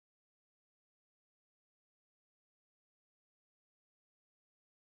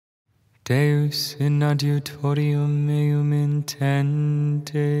Deus in Adjutorium meum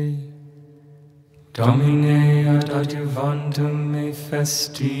intende, Domine ad adjuvandum me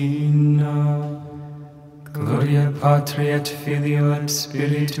festina, Gloria Patri et Filio et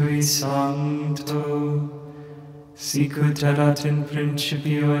Spiritui Sancto, sicut erat in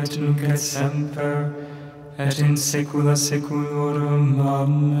principio et nunc et semper, et in saecula saeculorum.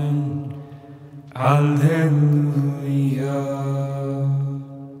 Amen. Alleluia.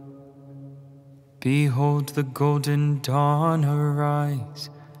 Behold the golden dawn arise,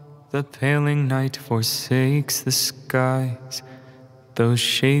 the paling night forsakes the skies, those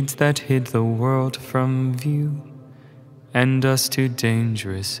shades that hid the world from view, and us to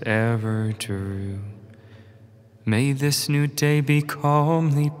dangerous error drew. May this new day be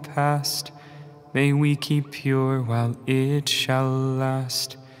calmly passed, may we keep pure while it shall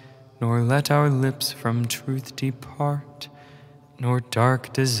last, nor let our lips from truth depart, nor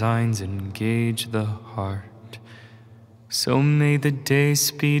dark designs engage the heart. So may the day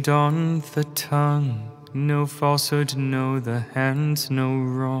speed on the tongue, no falsehood know the hands, no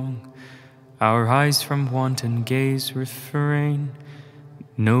wrong. Our eyes from wanton gaze refrain,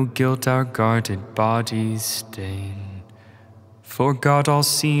 no guilt our guarded bodies stain. For God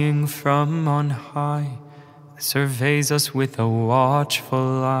all-seeing from on high surveys us with a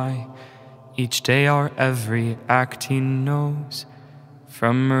watchful eye. Each day our every act he knows,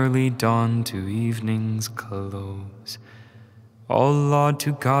 from early dawn to evening's close. All laud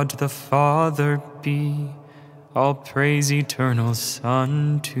to God the Father be, all praise eternal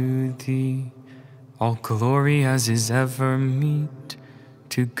Son to thee, all glory as is ever meet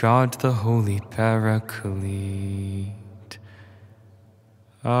to God the Holy Paraclete.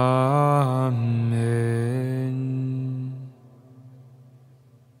 Amen.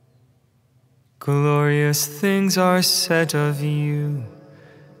 Glorious things are said of you,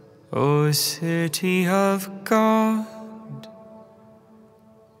 O city of God.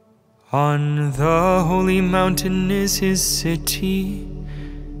 On the holy mountain is his city,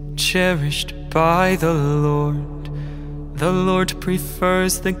 cherished by the Lord. The Lord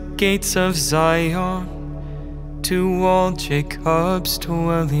prefers the gates of Zion to all Jacob's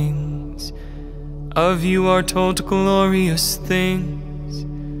dwellings. Of you are told glorious things,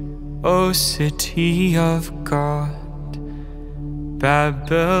 O city of God.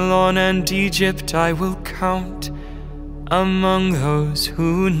 Babylon and Egypt I will count among those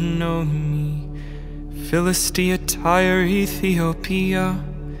who know me. Philistia, Tyre, Ethiopia,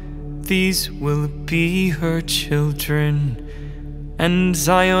 these will be her children, and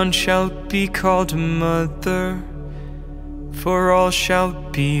Zion shall be called mother, for all shall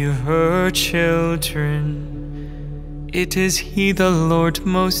be her children. It is he, the Lord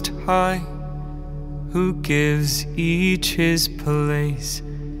Most High, who gives each his place.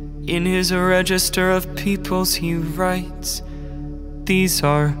 In his register of peoples he writes, these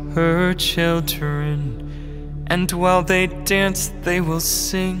are her children, and while they dance they will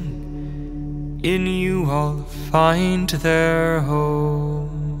sing. In you all find their home.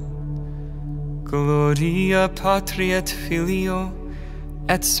 Gloria Patri et Filio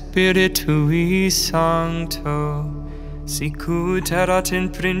et Spiritui Sancto, sicut erat in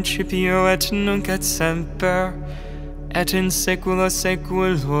principio et nunc et semper, et in saecula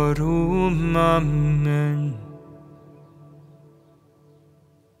saeculorum. Amen.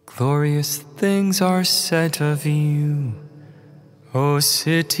 Glorious things are said of you, O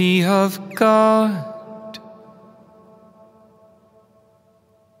city of God.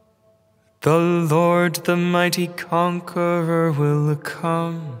 The Lord, the mighty conqueror, will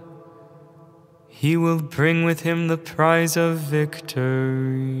come. He will bring with him the prize of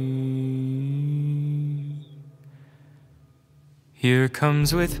victory. Here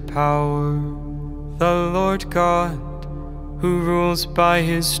comes with power the Lord God, who rules by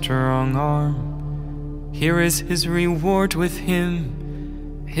his strong arm. Here is his reward with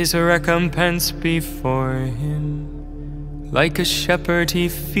him, his recompense before him. Like a shepherd he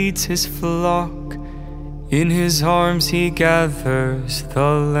feeds his flock, in his arms he gathers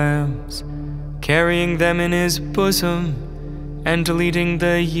the lambs, carrying them in his bosom, and leading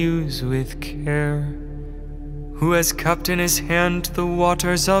the ewes with care. Who has cupped in his hand the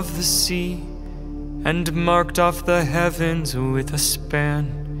waters of the sea, and marked off the heavens with a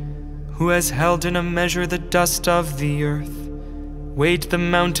span? Who has held in a measure the dust of the earth, weighed the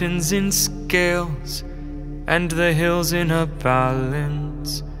mountains in scales, and the hills in a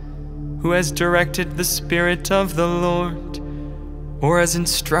balance? Who has directed the Spirit of the Lord, or has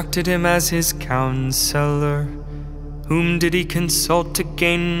instructed him as his counselor? Whom did he consult to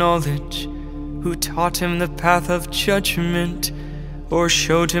gain knowledge? Who taught him the path of judgment? or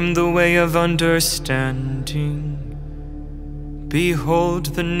showed him the way of understanding. Behold,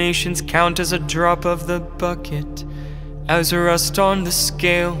 the nations count as a drop of the bucket, as rust on the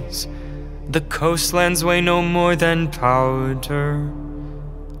scales. The coastlands weigh no more than powder.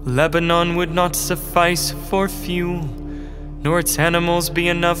 Lebanon would not suffice for fuel, nor its animals be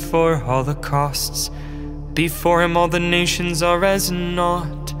enough for holocausts. Before him all the nations are as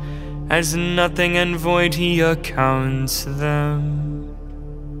naught, as nothing and void he accounts them.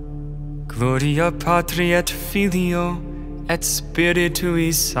 Gloria Patri et Filio et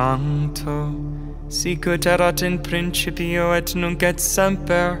Spiritui Sancto, sicut erat in principio et nunc et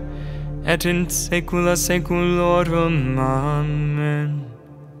semper, et in saecula saeculorum. Amen.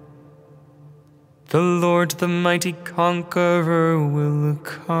 The Lord, the mighty conqueror, will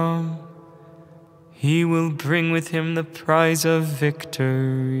come. He will bring with him the prize of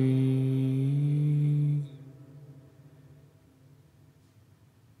victory.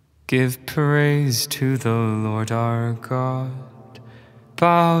 Give praise to the Lord our God.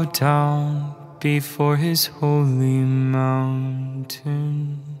 Bow down before his holy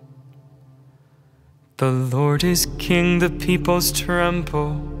mountain. The Lord is King, the peoples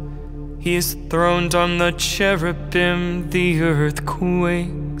tremble. He is throned on the cherubim, the earth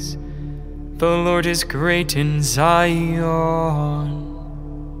quakes. The Lord is great in Zion.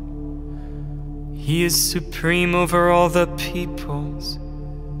 He is supreme over all the peoples.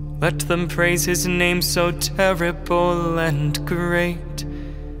 Let them praise his name, so terrible and great.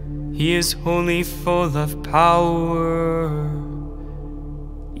 He is wholly full of power.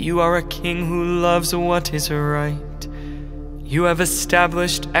 You are a king who loves what is right. You have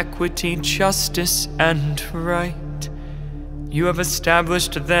established equity, justice, and right. You have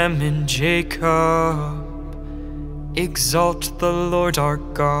established them in Jacob. Exalt the Lord our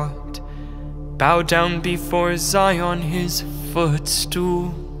God. Bow down before Zion, his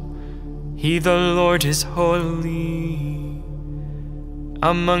footstool. He, the Lord, is holy.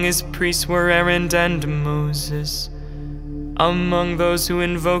 Among his priests were Aaron and Moses. Among those who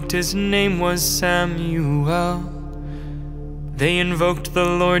invoked his name was Samuel. They invoked the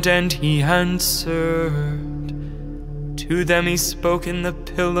Lord and he answered. To them he spoke in the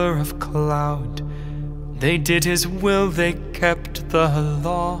pillar of cloud. They did his will, they kept the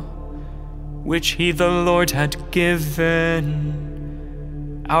law, which he, the Lord, had given.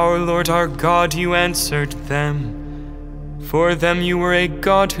 Our Lord, our God, you answered them. For them you were a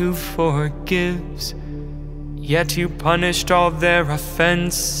God who forgives, yet you punished all their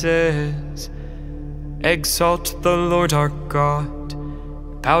offenses. Exalt the Lord our God.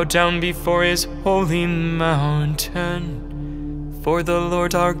 Bow down before his holy mountain, for the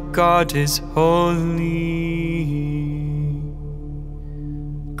Lord our God is holy.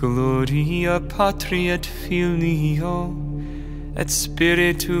 Gloria Patri et Filio et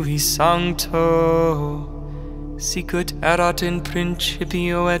Spiritui Sancto, sicut erat in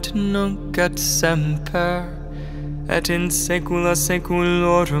principio et nunc et semper, et in saecula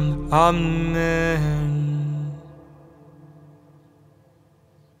saeculorum. Amen.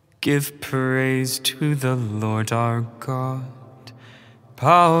 Give praise to the Lord our God.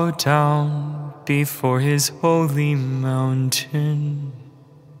 Bow down before his holy mountain.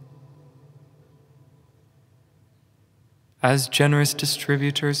 As generous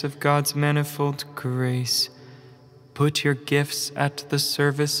distributors of God's manifold grace, put your gifts at the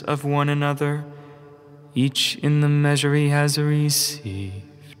service of one another, each in the measure he has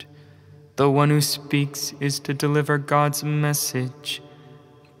received. The one who speaks is to deliver God's message.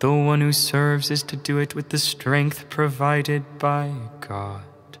 The one who serves is to do it with the strength provided by God.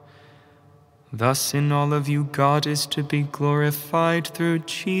 Thus in all of you God is to be glorified through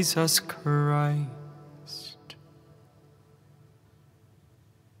Jesus Christ.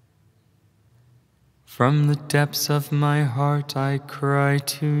 From the depths of my heart I cry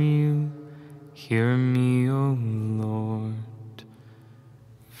to you, hear me, O Lord.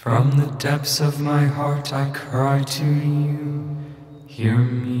 From the depths of my heart I cry to you, hear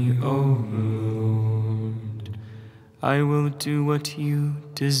me, O Lord. I will do what you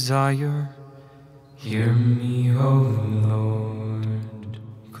desire, hear me, O Lord.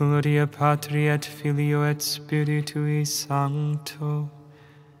 Gloria Patri et Filio et Spiritui Sancto.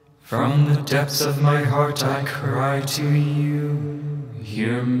 From the depths of my heart I cry to you,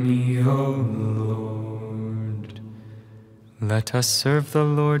 hear me, O Lord. Let us serve the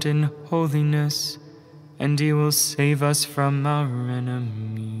Lord in holiness, and he will save us from our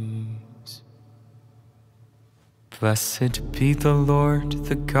enemies. Blessed be the Lord,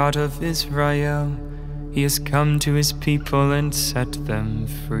 the God of Israel. He has come to his people and set them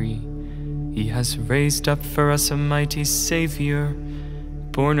free. He has raised up for us a mighty Savior,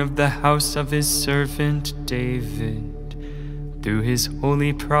 born of the house of his servant David. Through his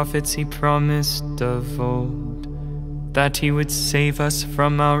holy prophets he promised of old that he would save us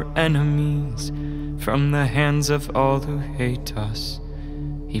from our enemies, from the hands of all who hate us.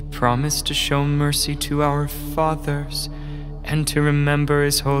 He promised to show mercy to our fathers and to remember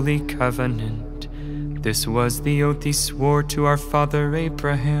his holy covenant. This was the oath he swore to our father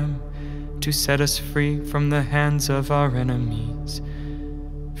Abraham, to set us free from the hands of our enemies,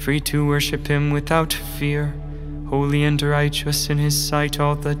 free to worship him without fear, holy and righteous in his sight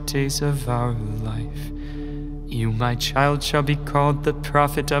all the days of our life. You, my child, shall be called the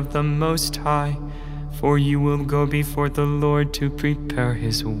prophet of the Most High, for you will go before the Lord to prepare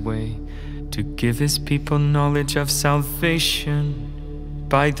his way, to give his people knowledge of salvation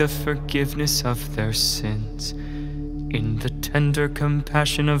by the forgiveness of their sins. In the tender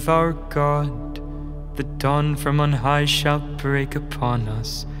compassion of our God, the dawn from on high shall break upon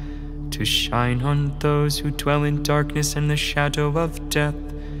us, to shine on those who dwell in darkness and the shadow of death,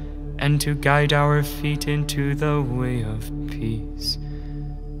 and to guide our feet into the way of peace.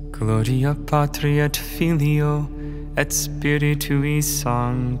 Gloria Patri et Filio et Spiritui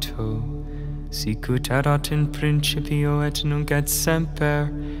Sancto, sicut erat in principio et nunc et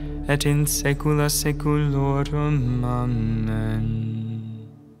semper et in saecula saeculorum. Amen.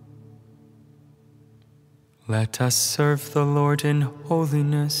 Let us serve the Lord in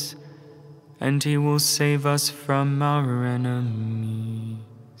holiness, and he will save us from our enemies.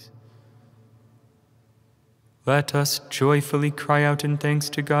 Let us joyfully cry out in thanks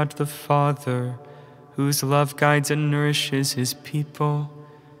to God the Father, whose love guides and nourishes his people.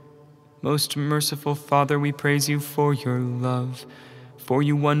 Most merciful Father, we praise you for your love, for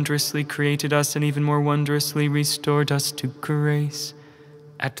you wondrously created us and even more wondrously restored us to grace.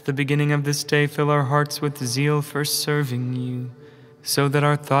 At the beginning of this day, fill our hearts with zeal for serving you, so that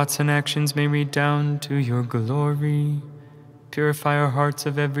our thoughts and actions may redound to your glory. Purify our hearts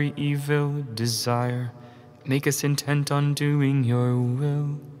of every evil desire. Make us intent on doing your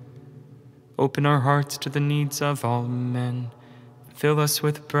will. Open our hearts to the needs of all men. Fill us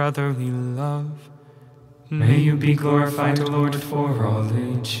with brotherly love. May you be glorified, O Lord, for all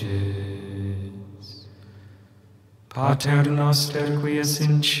ages. Pater noster, qui es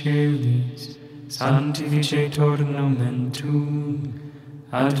in celis, sanctificetur nomen tuum,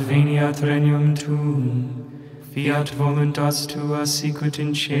 adveniat regnum tuum, fiat voluntas tua sicut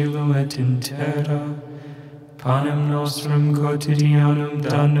in cielo et in terra. Panem nostrum quotidianum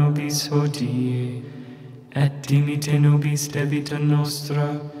da nobis hodie, et dimite nobis debita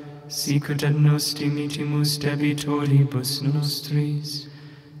nostra, sicut et nos dimitimus debitoribus nostris,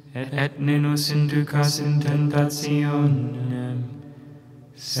 et ne nos inducas in tentationem,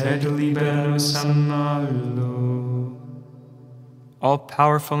 sed libera nos a malo.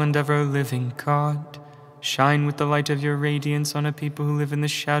 All-powerful and ever-living God, shine with the light of your radiance on a people who live in the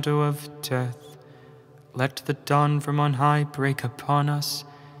shadow of death. Let the dawn from on high break upon us,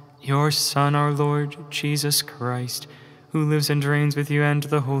 your Son, our Lord, Jesus Christ, who lives and reigns with you and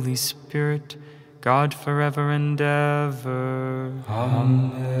the Holy Spirit, God forever and ever.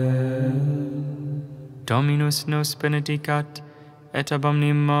 Amen. Dominus Nos Benedicat, et ab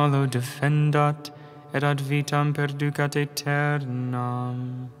omnium malo defendat, et ad vitam perducat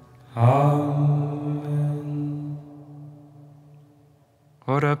aeternam. Amen.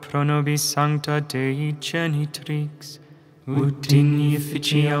 Ora pro nobis sancta Dei genitrix, ut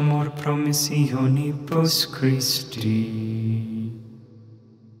dignifici amor promissionibus Christi.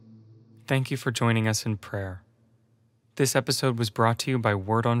 Thank you for joining us in prayer. This episode was brought to you by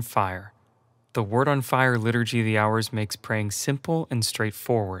Word on Fire. The Word on Fire Liturgy of the Hours makes praying simple and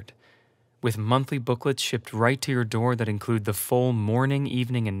straightforward, with monthly booklets shipped right to your door that include the full morning,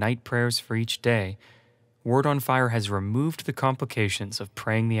 evening, and night prayers for each day. Word on Fire has removed the complications of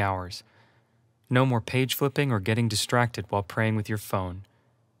praying the hours. No more page flipping or getting distracted while praying with your phone.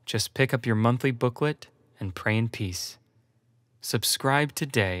 Just pick up your monthly booklet and pray in peace. Subscribe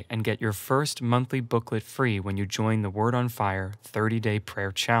today and get your first monthly booklet free when you join the Word on Fire 30-Day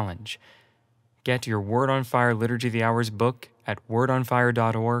Prayer Challenge. Get your Word on Fire Liturgy of the Hours book at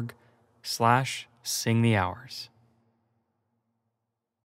wordonfire.org/singthehours.